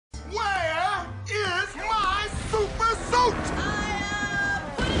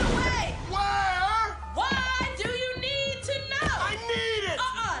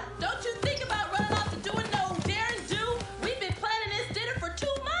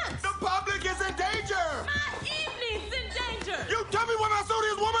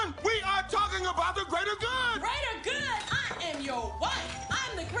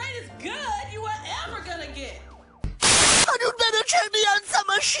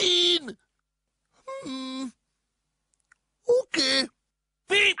machine. Okay.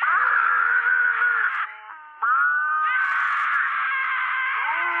 Beep.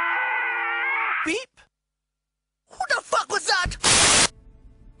 Beep? Who the fuck was that?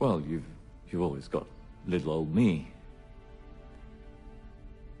 Well, you've always got little old me.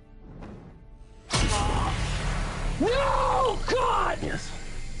 No! God! Yes.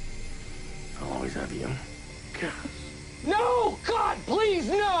 I'll always have you. God. No! God, please,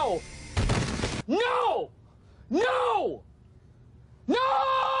 no! No! No!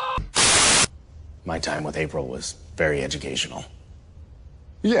 No! My time with April was very educational.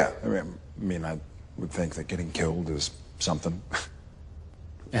 Yeah, I mean, I would think that getting killed is something.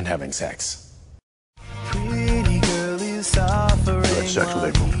 And having sex. Pretty girl is suffering. You had sex with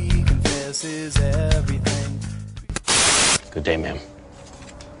April? He confesses everything. Good day, ma'am.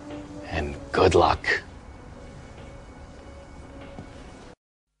 And good luck.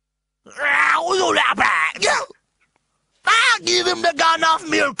 I'll give him the gun of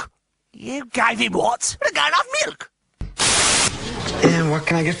milk. You gave him what? The gun of milk. And what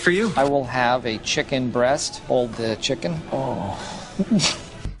can I get for you? I will have a chicken breast. Hold the chicken. Oh.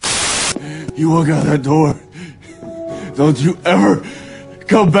 You walk out that door. Don't you ever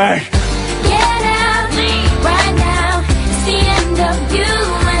come back. Get out right now. It's the end of you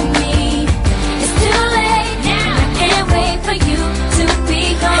and me. It's too late now. I can't wait for you to be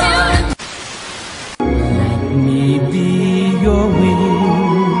gone. Let me be your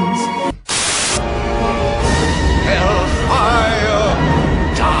wings. Hellfire,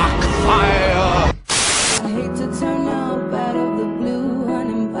 dark fire. I hate to turn up out of the blue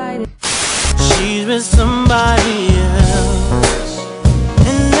uninvited. She's with somebody else,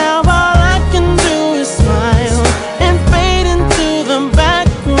 and now all I can do is smile and fade into the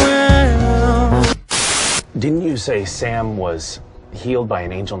background. Didn't you say Sam was healed by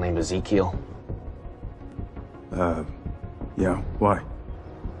an angel named Ezekiel? Yeah, why?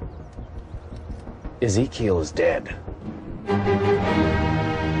 Ezekiel is dead.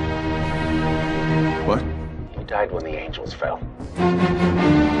 What? He died when the angels fell.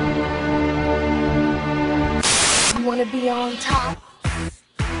 You wanna be on top?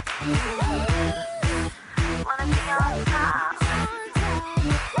 Wanna be on top?